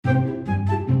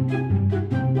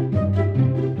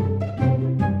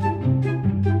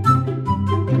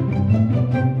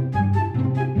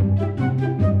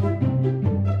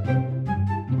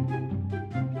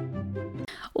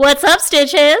What's up,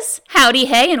 Stitches? Howdy,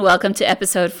 hey, and welcome to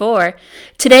episode 4.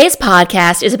 Today's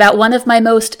podcast is about one of my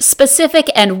most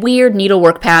specific and weird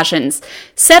needlework passions,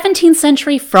 17th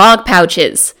century frog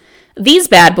pouches. These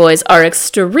bad boys are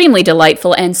extremely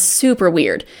delightful and super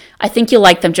weird. I think you'll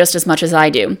like them just as much as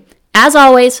I do. As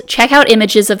always, check out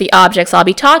images of the objects I'll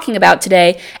be talking about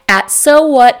today at So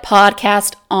What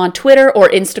Podcast on Twitter or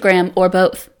Instagram or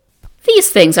both.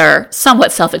 These things are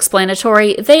somewhat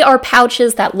self-explanatory. They are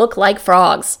pouches that look like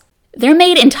frogs. They're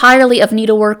made entirely of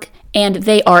needlework, and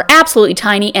they are absolutely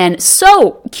tiny and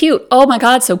so cute. Oh my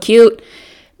god, so cute.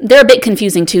 They're a bit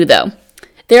confusing too, though.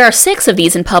 There are 6 of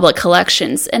these in public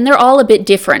collections, and they're all a bit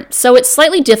different, so it's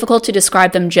slightly difficult to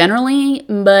describe them generally,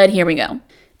 but here we go.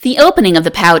 The opening of the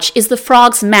pouch is the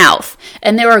frog's mouth,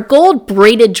 and there are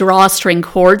gold-braided drawstring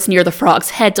cords near the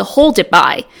frog's head to hold it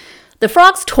by. The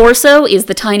frog's torso is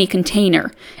the tiny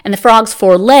container, and the frog's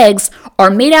 4 legs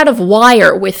are made out of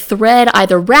wire with thread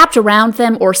either wrapped around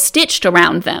them or stitched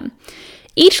around them.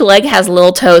 Each leg has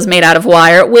little toes made out of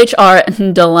wire, which are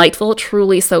delightful,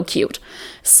 truly so cute.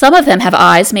 Some of them have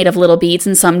eyes made of little beads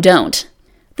and some don't.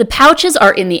 The pouches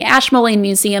are in the Ashmolean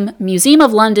Museum, Museum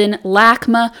of London,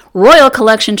 LACMA, Royal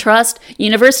Collection Trust,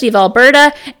 University of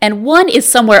Alberta, and one is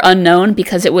somewhere unknown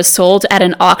because it was sold at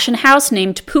an auction house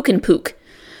named Pukenpook.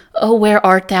 Oh, where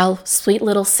art thou, sweet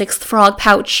little 6th frog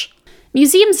pouch?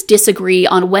 Museums disagree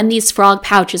on when these frog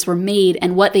pouches were made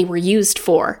and what they were used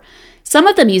for. Some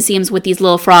of the museums with these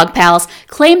little frog pals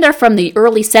claim they're from the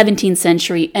early 17th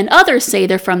century, and others say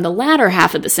they're from the latter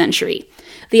half of the century.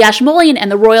 The Ashmolean and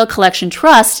the Royal Collection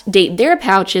Trust date their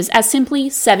pouches as simply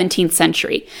 17th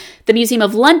century. The Museum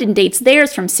of London dates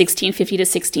theirs from 1650 to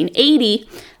 1680.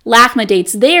 LACMA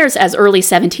dates theirs as early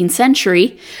 17th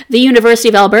century. The University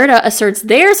of Alberta asserts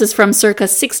theirs is from circa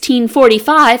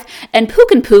 1645, and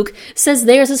Pukenpook says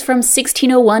theirs is from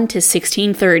 1601 to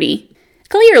 1630.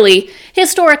 Clearly,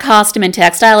 historic costume and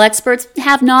textile experts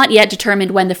have not yet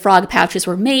determined when the frog pouches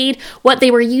were made, what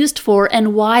they were used for,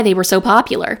 and why they were so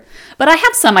popular. But I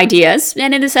have some ideas,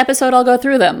 and in this episode I'll go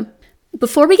through them.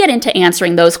 Before we get into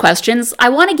answering those questions, I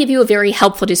want to give you a very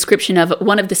helpful description of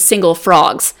one of the single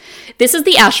frogs. This is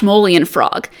the Ashmolean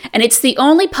frog, and it's the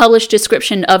only published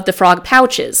description of the frog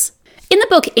pouches. In the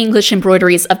book English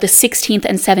Embroideries of the 16th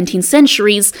and 17th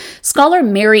Centuries, scholar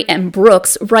Mary M.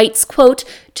 Brooks writes, quote,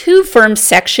 2 firm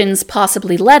sections,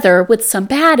 possibly leather, with some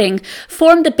batting,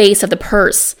 form the base of the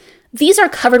purse. These are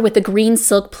covered with the green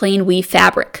silk plain weave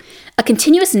fabric. A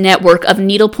continuous network of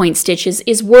needlepoint stitches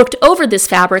is worked over this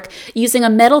fabric using a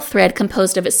metal thread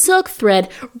composed of a silk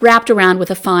thread wrapped around with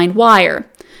a fine wire.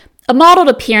 A mottled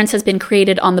appearance has been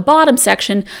created on the bottom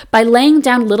section by laying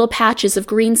down little patches of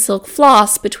green silk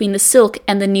floss between the silk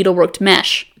and the needleworked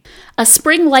mesh. A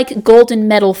spring-like golden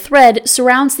metal thread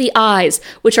surrounds the eyes,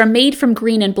 which are made from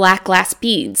green and black glass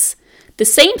beads. The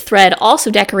same thread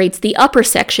also decorates the upper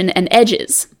section and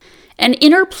edges. An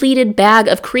inner pleated bag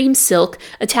of cream silk,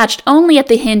 attached only at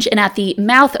the hinge and at the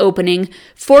mouth opening,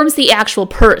 forms the actual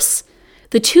purse.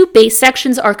 The 2 base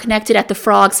sections are connected at the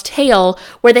frog's tail,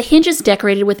 where the hinge is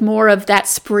decorated with more of that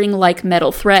spring-like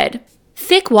metal thread.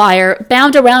 Thick wire,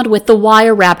 bound around with the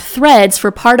wire-wrapped threads for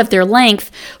part of their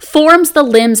length, forms the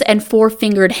limbs and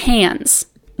 4-fingered hands.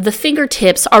 The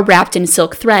fingertips are wrapped in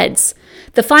silk threads.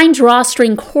 The fine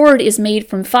drawstring cord is made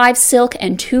from 5 silk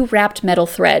and 2 wrapped metal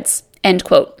threads. End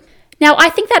quote. Now, I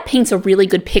think that paints a really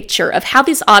good picture of how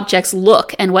these objects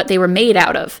look and what they were made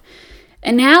out of.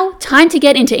 And now, time to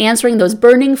get into answering those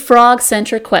burning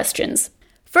frog-centric questions.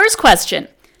 First question,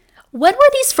 when were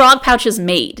these frog pouches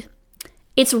made?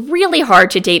 It's really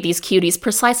hard to date these cuties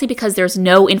precisely because there's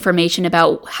no information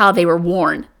about how they were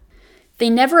worn. They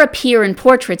never appear in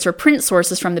portraits or print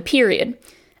sources from the period.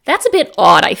 That's a bit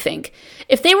odd, I think.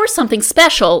 If they were something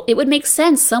special, it would make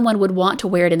sense someone would want to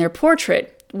wear it in their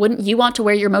portrait. Wouldn't you want to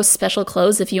wear your most special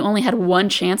clothes if you only had one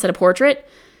chance at a portrait?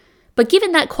 But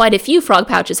given that quite a few frog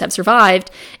pouches have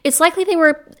survived, it's likely they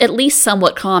were at least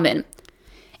somewhat common.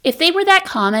 If they were that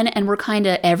common and were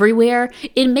kinda everywhere,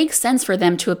 it makes sense for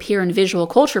them to appear in visual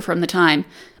culture from the time,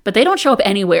 but they don't show up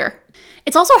anywhere.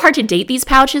 It's also hard to date these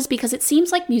pouches because it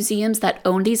seems like museums that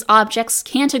own these objects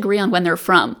can't agree on when they're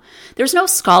from. There's no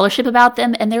scholarship about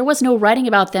them, and there was no writing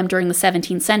about them during the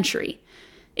 17th century.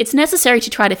 It's necessary to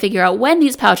try to figure out when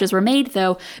these pouches were made,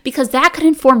 though, because that could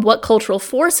inform what cultural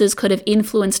forces could have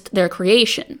influenced their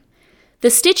creation. The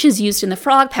stitches used in the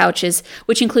frog pouches,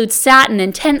 which include satin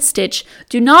and tent stitch,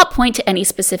 do not point to any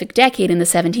specific decade in the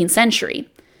 17th century.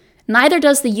 Neither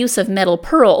does the use of metal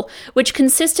purl, which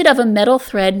consisted of a metal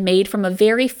thread made from a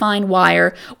very fine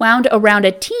wire wound around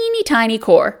a teeny tiny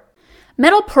core.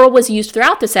 Metal pearl was used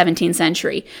throughout the 17th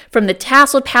century, from the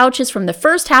tasseled pouches from the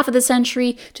first half of the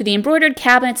century to the embroidered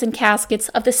cabinets and caskets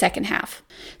of the second half.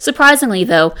 Surprisingly,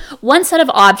 though, one set of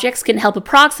objects can help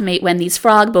approximate when these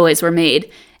frog boys were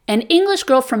made. An English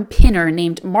girl from Pinner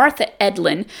named Martha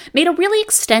Edlin made a really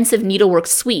extensive needlework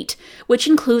suite, which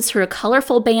includes her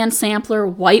colorful band sampler,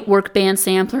 whitework band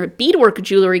sampler, beadwork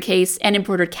jewelry case, and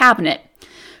embroidered cabinet.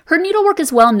 Her needlework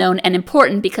is well known and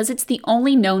important because it's the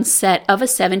only known set of a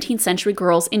 17th century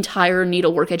girl's entire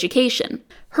needlework education.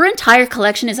 Her entire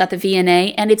collection is at the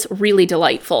V&A, and it's really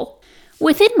delightful.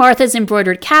 Within Martha's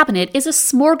embroidered cabinet is a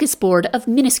smorgasbord of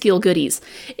minuscule goodies,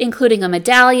 including a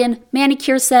medallion,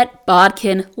 manicure set,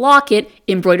 bodkin, locket,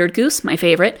 embroidered goose, my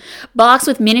favorite, box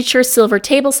with miniature silver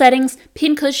table settings,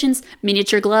 pincushions,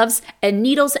 miniature gloves, and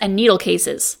needles and needle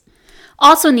cases.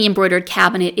 Also in the embroidered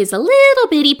cabinet is a little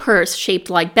bitty purse shaped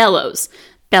like bellows.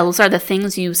 Bellows are the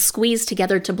things you squeeze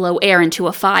together to blow air into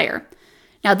a fire.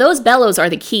 Now those bellows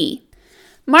are the key.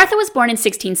 Martha was born in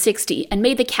 1660 and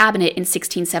made the cabinet in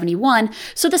 1671,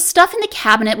 so the stuff in the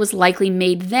cabinet was likely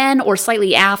made then or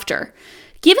slightly after.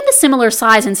 Given the similar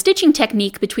size and stitching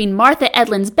technique between Martha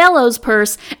Edlin's bellows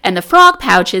purse and the frog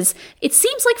pouches, it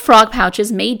seems like frog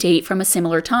pouches may date from a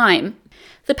similar time.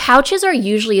 The pouches are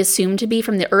usually assumed to be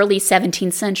from the early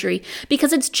 17th century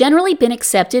because it's generally been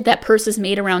accepted that purses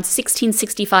made around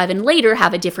 1665 and later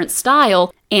have a different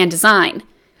style and design.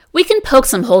 We can poke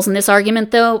some holes in this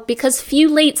argument, though, because few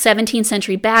late 17th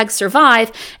century bags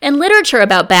survive, and literature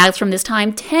about bags from this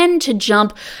time tend to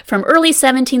jump from early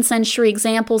 17th century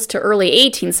examples to early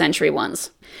 18th century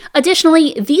ones.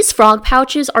 Additionally, these frog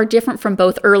pouches are different from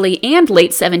both early and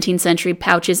late 17th century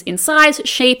pouches in size,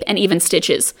 shape, and even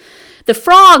stitches. The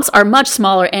frogs are much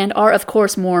smaller and are, of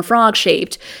course, more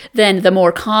frog-shaped than the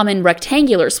more common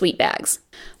rectangular sweet bags.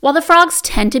 While the frogs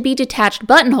tend to be detached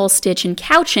buttonhole stitch and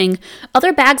couching,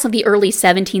 other bags of the early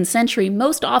 17th century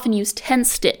most often use tent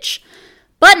stitch.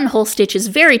 Buttonhole stitch is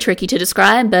very tricky to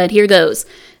describe, but here goes.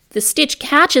 The stitch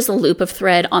catches a loop of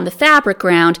thread on the fabric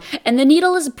ground, and the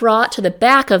needle is brought to the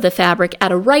back of the fabric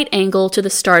at a right angle to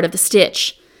the start of the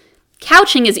stitch.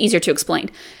 Couching is easier to explain.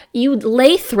 You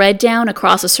lay thread down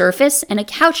across a surface, and a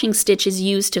couching stitch is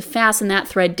used to fasten that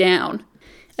thread down.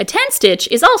 A tent stitch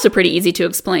is also pretty easy to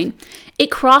explain.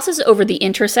 It crosses over the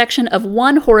intersection of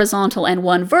one horizontal and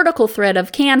one vertical thread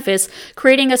of canvas,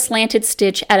 creating a slanted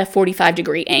stitch at a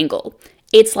 45-degree angle.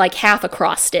 It's like half a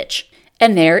cross stitch.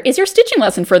 And there is your stitching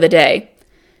lesson for the day.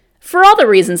 For all the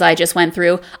reasons I just went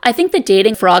through, I think the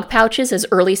dating frog pouches as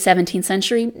early 17th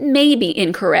century may be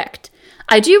incorrect.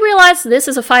 I do realize this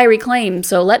is a fiery claim,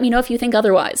 so let me know if you think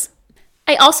otherwise.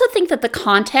 I also think that the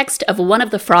context of one of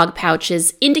the frog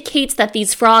pouches indicates that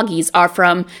these froggies are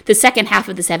from the second half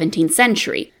of the 17th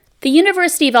century. The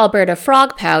University of Alberta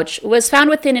frog pouch was found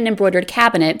within an embroidered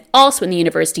cabinet, also in the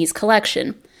university's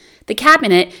collection. The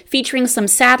cabinet, featuring some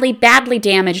sadly badly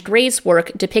damaged raised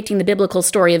work depicting the biblical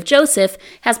story of Joseph,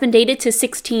 has been dated to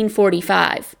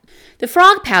 1645. The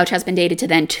frog pouch has been dated to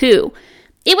then too.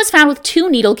 It was found with 2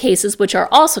 needle cases which are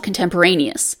also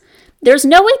contemporaneous. There's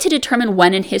no way to determine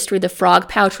when in history the frog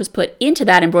pouch was put into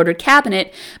that embroidered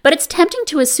cabinet, but it's tempting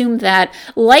to assume that,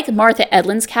 like Martha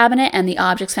Edlin's cabinet and the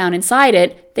objects found inside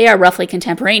it, they are roughly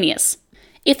contemporaneous.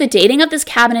 If the dating of this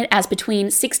cabinet as between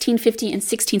 1650 and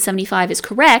 1675 is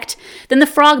correct, then the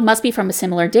frog must be from a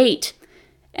similar date.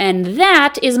 And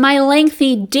that is my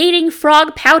lengthy dating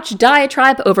frog pouch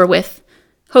diatribe over with.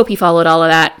 Hope you followed all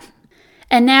of that.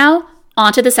 And now,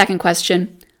 on to the second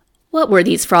question. What were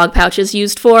these frog pouches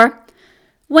used for?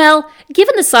 Well,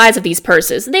 given the size of these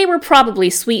purses, they were probably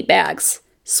sweet bags.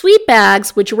 Sweet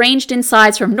bags, which ranged in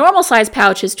size from normal-size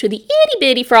pouches to the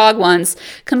itty-bitty frog ones,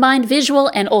 combined visual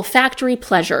and olfactory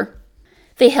pleasure.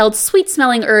 They held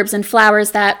sweet-smelling herbs and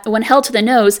flowers that, when held to the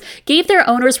nose, gave their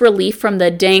owners relief from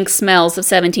the dank smells of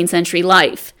 17th century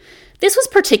life. This was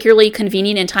particularly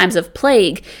convenient in times of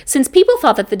plague, since people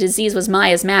thought that the disease was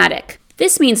miasmatic.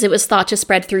 This means it was thought to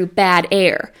spread through bad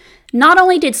air. Not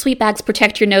only did sweet bags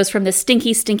protect your nose from the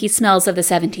stinky smells of the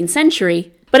 17th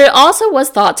century, but it also was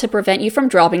thought to prevent you from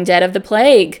dropping dead of the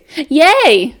plague.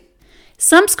 Yay!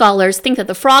 Some scholars think that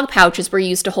the frog pouches were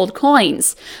used to hold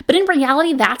coins, but in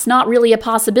reality that's not really a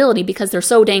possibility because they're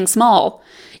so dang small.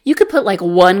 You could put like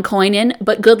 1 coin in,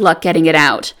 but good luck getting it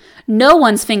out. No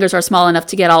one's fingers are small enough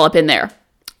to get all up in there.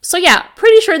 So yeah,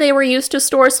 pretty sure they were used to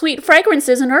store sweet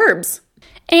fragrances and herbs.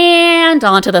 And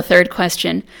on to the third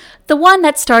question. The one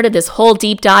that started this whole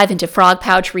deep dive into frog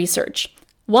pouch research.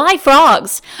 Why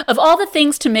frogs? Of all the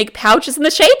things to make pouches in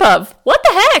the shape of. What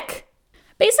the heck?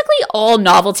 Basically, all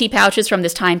novelty pouches from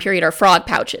this time period are frog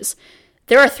pouches.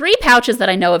 There are 3 pouches that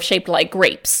I know of shaped like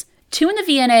grapes. 2 in the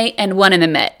V&A and 1 in the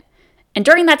Met. And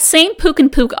during that same Puck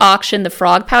and Puck auction the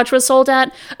frog pouch was sold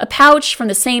at, a pouch from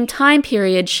the same time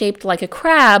period shaped like a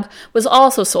crab was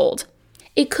also sold.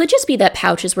 It could just be that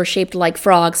pouches were shaped like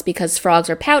frogs because frogs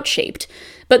are pouch-shaped.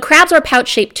 But crabs are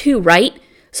pouch-shaped too, right?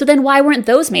 So then why weren't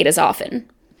those made as often?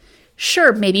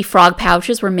 Sure, maybe frog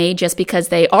pouches were made just because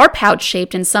they are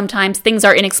pouch-shaped and sometimes things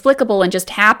are inexplicable and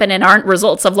just happen and aren't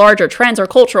results of larger trends or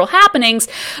cultural happenings,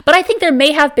 but I think there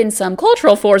may have been some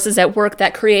cultural forces at work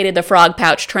that created the frog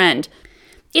pouch trend.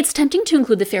 It's tempting to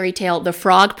include the fairy tale The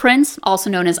Frog Prince, also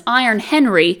known as Iron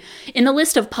Henry, in the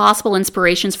list of possible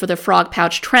inspirations for the frog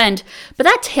pouch trend, but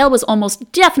that tale was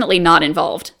almost definitely not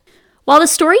involved. While the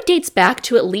story dates back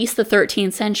to at least the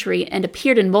 13th century and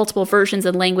appeared in multiple versions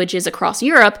and languages across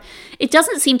Europe, it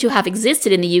doesn't seem to have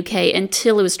existed in the UK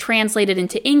until it was translated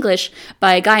into English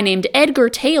by a guy named Edgar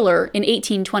Taylor in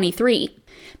 1823.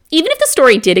 Even if the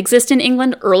story did exist in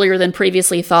England earlier than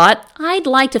previously thought, I'd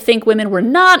like to think women were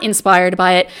not inspired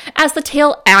by it, as the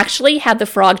tale actually had the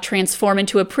frog transform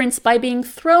into a prince by being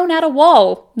thrown at a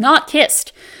wall, not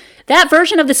kissed. That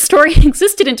version of the story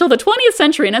existed until the 20th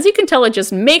century, and as you can tell, it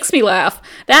just makes me laugh.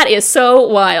 That is so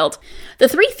wild. The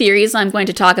three theories I'm going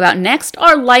to talk about next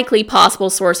are likely possible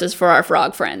sources for our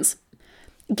frog friends.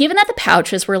 Given that the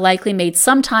pouches were likely made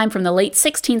sometime from the late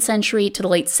 16th century to the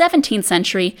late 17th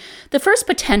century, the first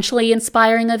potentially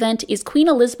inspiring event is Queen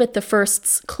Elizabeth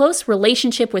I's close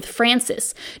relationship with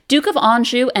Francis, Duke of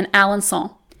Anjou and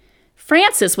Alençon.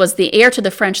 Francis was the heir to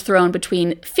the French throne between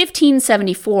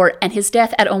 1574 and his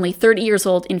death at only 30 years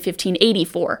old in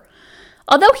 1584.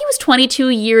 Although he was 22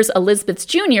 years Elizabeth's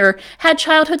junior, had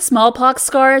childhood smallpox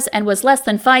scars, and was less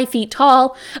than 5 feet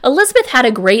tall, Elizabeth had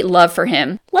a great love for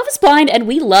him. Love is blind, and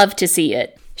we love to see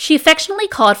it. She affectionately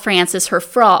called Francis her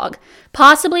frog,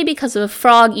 possibly because of a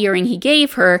frog earring he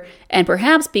gave her, and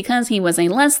perhaps because he was a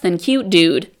less than cute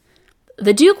dude.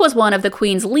 The Duke was one of the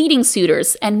Queen's leading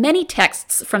suitors, and many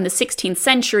texts from the 16th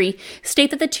century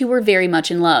state that the two were very much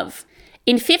in love.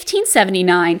 In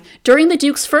 1579, during the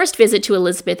Duke's first visit to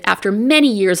Elizabeth after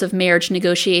many years of marriage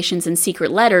negotiations and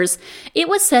secret letters, it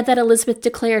was said that Elizabeth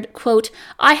declared, quote,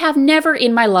 "I have never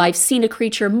in my life seen a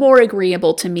creature more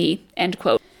agreeable to me," end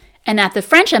quote. And that the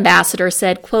French ambassador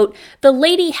said, quote, "The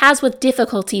lady has with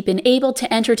difficulty been able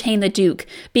to entertain the Duke,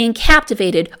 being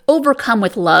captivated, overcome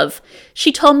with love.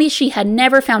 She told me she had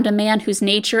never found a man whose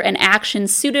nature and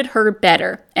actions suited her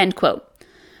better," end quote.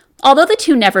 Although the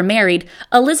two never married,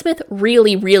 Elizabeth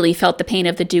really felt the pain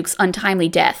of the Duke's untimely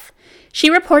death. She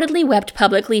reportedly wept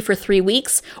publicly for 3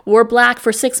 weeks, wore black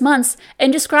for 6 months,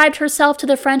 and described herself to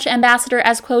the French ambassador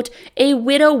as, quote, "a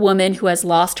widow woman who has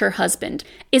lost her husband."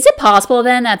 Is it possible,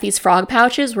 then, that these frog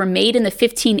pouches were made in the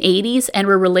 1580s and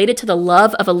were related to the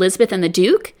love of Elizabeth and the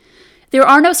Duke? There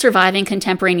are no surviving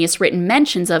contemporaneous written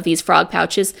mentions of these frog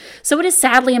pouches, so it is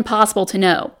sadly impossible to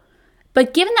know.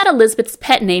 But given that Elizabeth's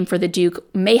pet name for the Duke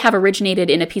may have originated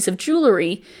in a piece of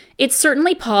jewelry, it's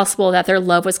certainly possible that their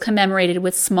love was commemorated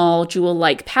with small,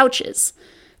 jewel-like pouches.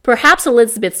 Perhaps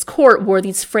Elizabeth's court wore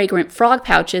these fragrant frog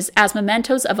pouches as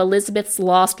mementos of Elizabeth's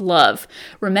lost love,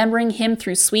 remembering him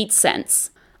through sweet scents.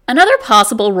 Another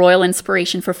possible royal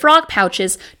inspiration for frog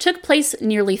pouches took place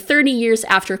nearly 30 years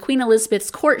after Queen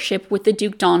Elizabeth's courtship with the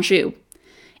Duc d'Anjou.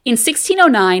 In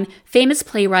 1609, famous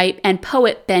playwright and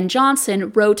poet Ben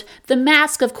Jonson wrote The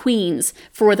Masque of Queens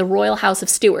for the Royal House of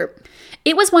Stuart.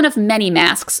 It was one of many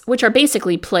masques, which are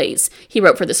basically plays, he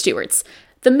wrote for the Stuarts.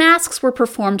 The masques were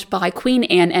performed by Queen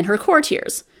Anne and her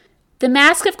courtiers. The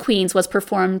Masque of Queens was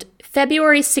performed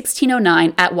February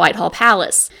 1609 at Whitehall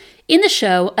Palace. In the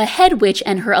show, a head witch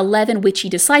and her 11 witchy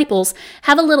disciples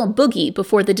have a little boogie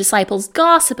before the disciples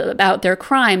gossip about their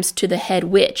crimes to the head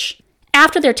witch.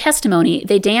 After their testimony,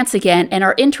 they dance again and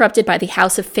are interrupted by the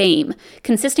House of Fame,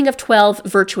 consisting of 12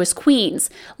 virtuous queens,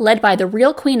 led by the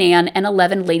real Queen Anne and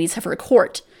 11 ladies of her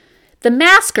court. The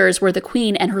maskers were the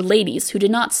queen and her ladies, who did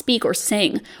not speak or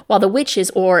sing, while the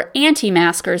witches, or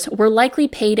anti-maskers, were likely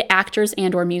paid actors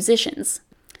and or musicians.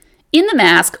 In the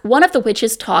masque, one of the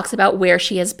witches talks about where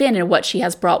she has been and what she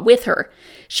has brought with her.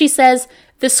 She says,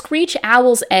 "The screech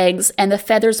owl's eggs and the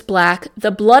feathers black,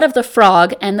 the blood of the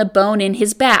frog and the bone in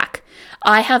his back,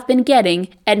 I have been getting,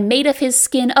 and made of his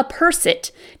skin a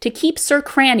purset, to keep Sir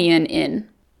Cranion in."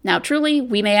 Now truly,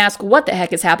 we may ask what the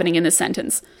heck is happening in this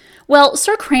sentence. Well,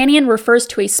 Sir Cranion refers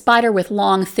to a spider with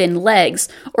long, thin legs,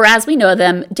 or as we know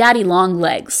them, daddy long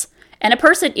legs. And a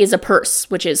purset is a purse,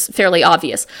 which is fairly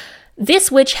obvious.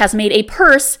 This witch has made a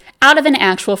purse out of an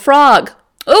actual frog.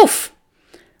 Oof!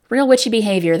 Real witchy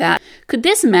behavior, that. Could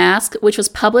this masque, which was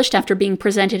published after being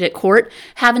presented at court,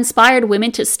 have inspired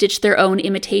women to stitch their own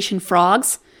imitation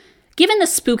frogs? Given the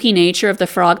spooky nature of the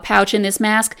frog pouch in this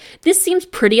mask, this seems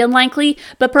pretty unlikely,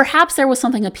 but perhaps there was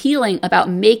something appealing about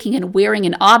making and wearing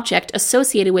an object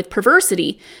associated with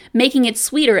perversity, making it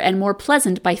sweeter and more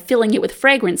pleasant by filling it with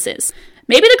fragrances.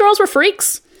 Maybe the girls were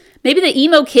freaks. Maybe the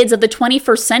emo kids of the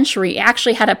 21st century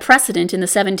actually had a precedent in the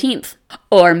 17th.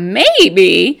 Or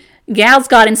maybe gals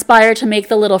got inspired to make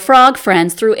the little frog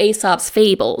friends through Aesop's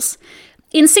fables.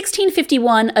 In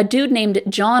 1651, a dude named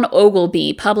John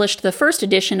Ogleby published the first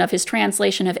edition of his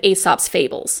translation of Aesop's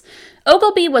fables.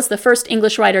 Ogleby was the first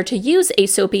English writer to use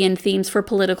Aesopian themes for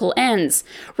political ends,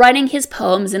 writing his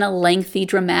poems in a lengthy,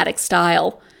 dramatic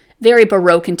style, very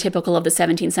Baroque and typical of the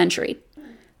 17th century.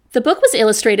 The book was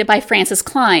illustrated by Francis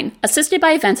Klein, assisted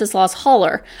by Wenceslaus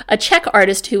Hollar, a Czech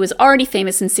artist who was already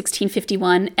famous in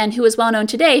 1651 and who is well known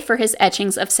today for his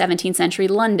etchings of 17th century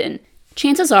London.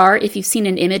 Chances are, if you've seen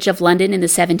an image of London in the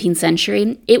 17th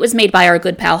century, it was made by our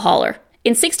good pal Hollar.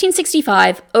 In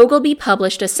 1665, Ogleby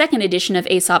published a second edition of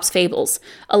Aesop's Fables,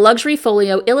 a luxury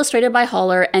folio illustrated by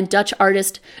Hollar and Dutch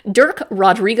artist Dirk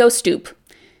Rodrigo Stoop.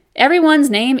 Everyone's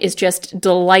name is just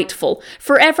delightful,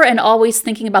 forever and always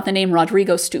thinking about the name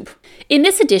Rodrigo Stoop. In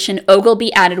this edition, Ogleby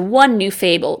added one new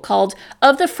fable called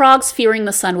Of the Frogs Fearing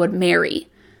the Sun Would Marry.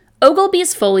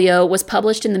 Ogleby's folio was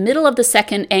published in the middle of the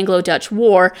Second Anglo-Dutch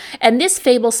War, and this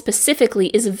fable specifically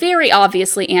is very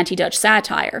obviously anti-Dutch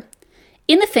satire.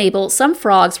 In the fable, some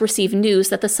frogs receive news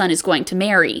that the sun is going to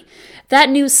marry. That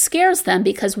news scares them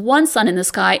because one sun in the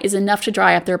sky is enough to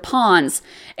dry up their ponds,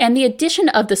 and the addition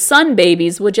of the sun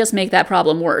babies would just make that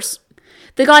problem worse.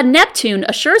 The god Neptune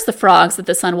assures the frogs that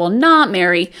the sun will not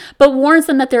marry, but warns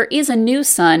them that there is a new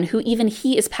sun who even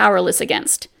he is powerless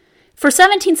against. For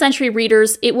 17th century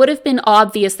readers, it would have been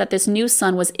obvious that this new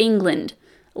sun was England.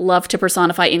 Love to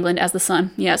personify England as the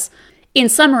sun, yes. In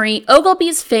summary,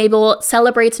 Ogleby's fable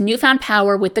celebrates newfound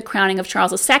power with the crowning of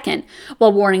Charles II,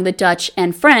 while warning the Dutch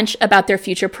and French about their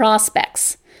future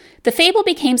prospects. The fable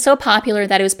became so popular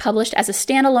that it was published as a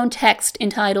standalone text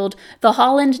entitled The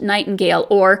Holland Nightingale,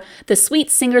 or The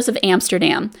Sweet Singers of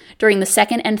Amsterdam, during the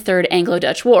Second and Third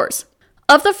Anglo-Dutch Wars.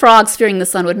 Of the Frogs Fearing the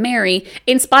Sun Would Marry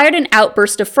inspired an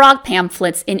outburst of frog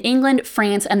pamphlets in England,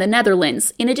 France, and the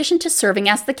Netherlands, in addition to serving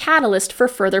as the catalyst for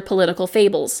further political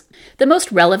fables. The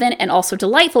most relevant and also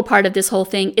delightful part of this whole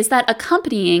thing is that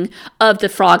accompanying Of the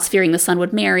Frogs Fearing the Sun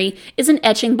Would Marry is an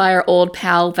etching by our old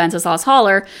pal Wenceslaus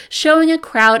Hollar, showing a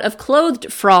crowd of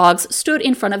clothed frogs stood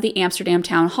in front of the Amsterdam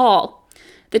Town Hall.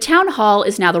 The town hall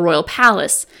is now the Royal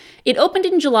Palace. It opened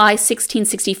in July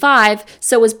 1665,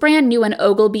 so was brand new when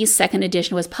Ogleby's second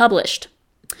edition was published.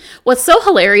 What's so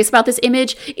hilarious about this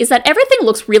image is that everything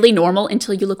looks really normal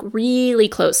until you look really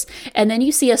close, and then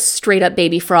you see a straight-up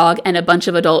baby frog and a bunch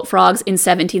of adult frogs in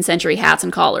 17th century hats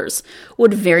and collars.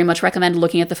 Would very much recommend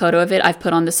looking at the photo of it I've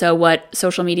put on the So What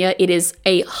social media. It is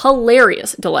a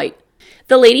hilarious delight.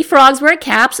 The lady frogs wear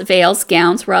caps, veils,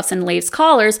 gowns, ruffs, and lace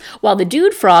collars, while the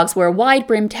dude frogs wear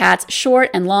wide-brimmed hats, short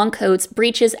and long coats,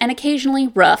 breeches, and occasionally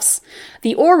ruffs.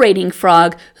 The orating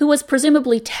frog, who was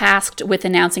presumably tasked with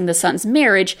announcing the sun's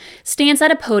marriage, stands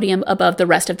at a podium above the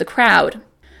rest of the crowd.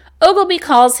 Ogleby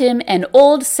calls him an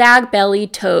old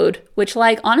sag-bellied toad, which,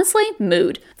 honestly,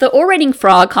 mood. The orating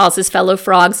frog calls his fellow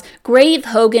frogs grave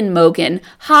Hogan Mogan,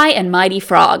 high and mighty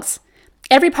frogs.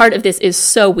 Every part of this is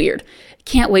so weird.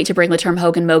 Can't wait to bring the term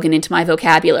Hogan Mogan into my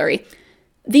vocabulary.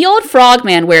 The old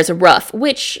frogman wears a ruff,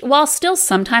 which, while still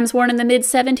sometimes worn in the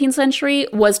mid-17th century,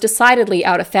 was decidedly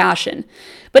out of fashion.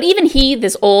 But even he,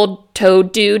 this old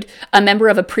toad dude, a member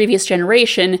of a previous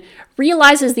generation,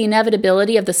 realizes the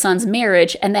inevitability of the sun's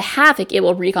marriage and the havoc it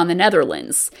will wreak on the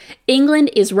Netherlands. England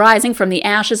is rising from the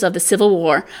ashes of the Civil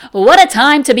War. What a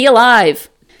time to be alive!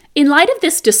 In light of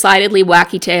this decidedly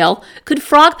wacky tale, could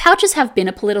frog pouches have been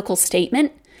a political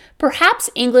statement? Perhaps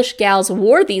English gals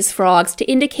wore these frogs to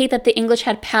indicate that the English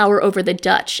had power over the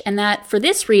Dutch, and that, for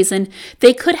this reason,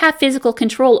 they could have physical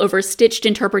control over stitched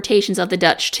interpretations of the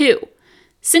Dutch, too.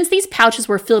 Since these pouches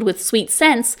were filled with sweet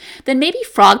scents, then maybe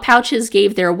frog pouches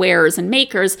gave their wearers and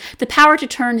makers the power to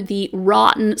turn the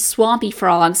rotten, swampy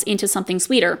frogs into something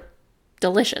sweeter.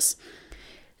 Delicious.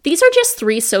 These are just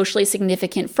 3 socially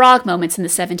significant frog moments in the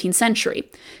 17th century.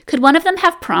 Could one of them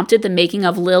have prompted the making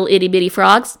of Lil Itty Bitty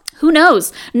Frogs? Who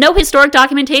knows? No historic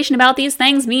documentation about these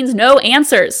things means no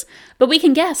answers. But we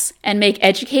can guess and make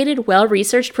educated,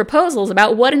 well-researched proposals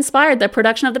about what inspired the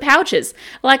production of the pouches,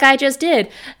 like I just did.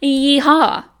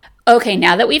 Yeehaw! Okay,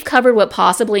 now that we've covered what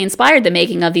possibly inspired the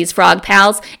making of these frog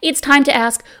pals, it's time to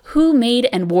ask who made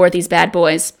and wore these bad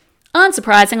boys.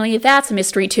 Unsurprisingly, that's a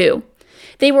mystery too.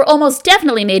 They were almost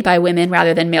definitely made by women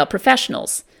rather than male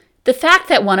professionals. The fact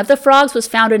that one of the frogs was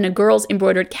found in a girl's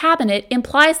embroidered cabinet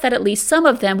implies that at least some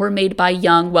of them were made by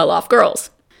young, well-off girls.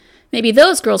 Maybe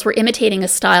those girls were imitating a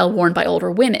style worn by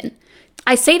older women.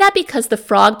 I say that because the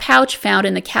frog pouch found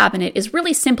in the cabinet is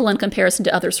really simple in comparison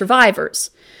to other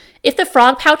survivors. If the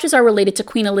frog pouches are related to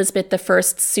Queen Elizabeth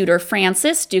I's suitor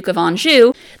Francis, Duke of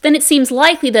Anjou, then it seems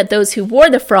likely that those who wore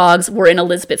the frogs were in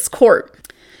Elizabeth's court.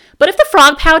 But if the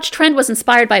frog pouch trend was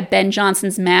inspired by Ben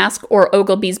Jonson's Mask or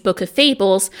Ogilvy's Book of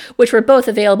Fables, which were both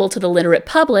available to the literate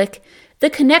public, the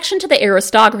connection to the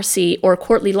aristocracy or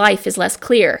courtly life is less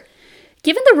clear.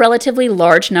 Given the relatively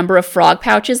large number of frog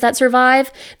pouches that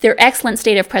survive, their excellent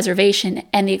state of preservation,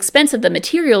 and the expense of the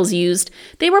materials used,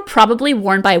 they were probably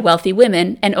worn by wealthy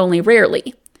women, and only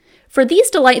rarely. For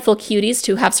these delightful cuties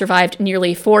to have survived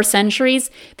nearly 4 centuries,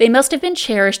 they must have been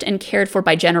cherished and cared for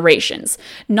by generations,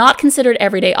 not considered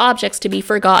everyday objects to be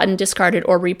forgotten, discarded,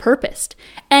 or repurposed.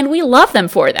 And we love them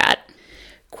for that.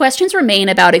 Questions remain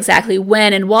about exactly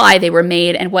when and why they were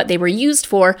made and what they were used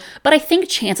for, but I think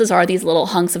chances are these little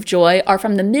hunks of joy are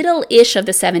from the middle-ish of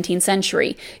the 17th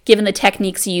century, given the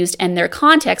techniques used and their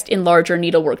context in larger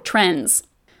needlework trends.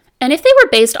 And if they were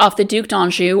based off the Duc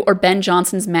d'Anjou or Ben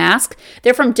Jonson's Mask,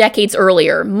 they're from decades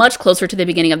earlier, much closer to the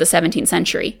beginning of the 17th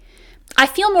century. I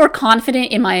feel more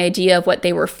confident in my idea of what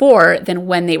they were for than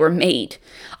when they were made.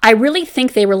 I really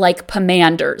think they were like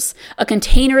pomanders, a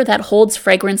container that holds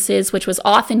fragrances which was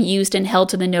often used and held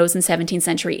to the nose in 17th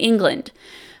century England.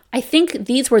 I think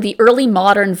these were the early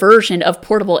modern version of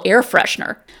portable air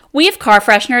freshener. We have car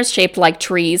fresheners shaped like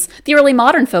trees. The early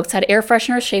modern folks had air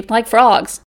fresheners shaped like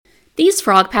frogs. These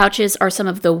frog pouches are some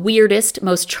of the weirdest,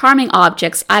 most charming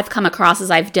objects I've come across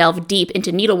as I've delved deep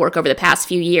into needlework over the past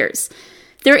few years.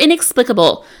 They're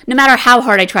inexplicable, no matter how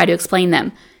hard I try to explain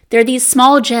them. They're these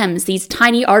small gems, these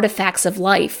tiny artifacts of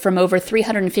life from over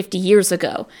 350 years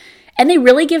ago. And they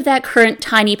really give that current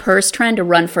tiny purse trend a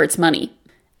run for its money.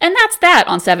 And that's that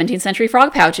on 17th century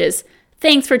frog pouches.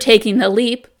 Thanks for taking the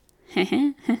leap.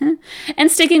 And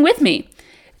sticking with me.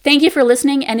 Thank you for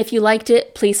listening, and if you liked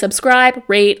it, please subscribe,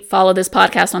 rate, follow this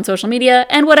podcast on social media,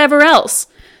 and whatever else.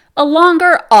 A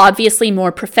longer, obviously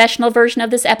more professional version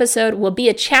of this episode will be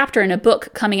a chapter in a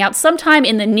book coming out sometime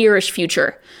in the nearish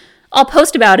future. I'll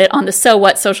post about it on the So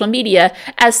What social media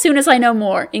as soon as I know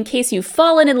more, in case you've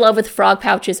fallen in love with frog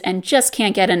pouches and just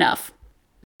can't get enough.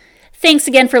 Thanks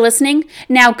again for listening.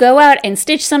 Now go out and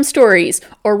stitch some stories,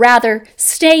 or rather,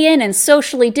 stay in and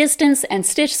socially distance and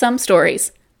stitch some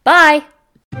stories. Bye!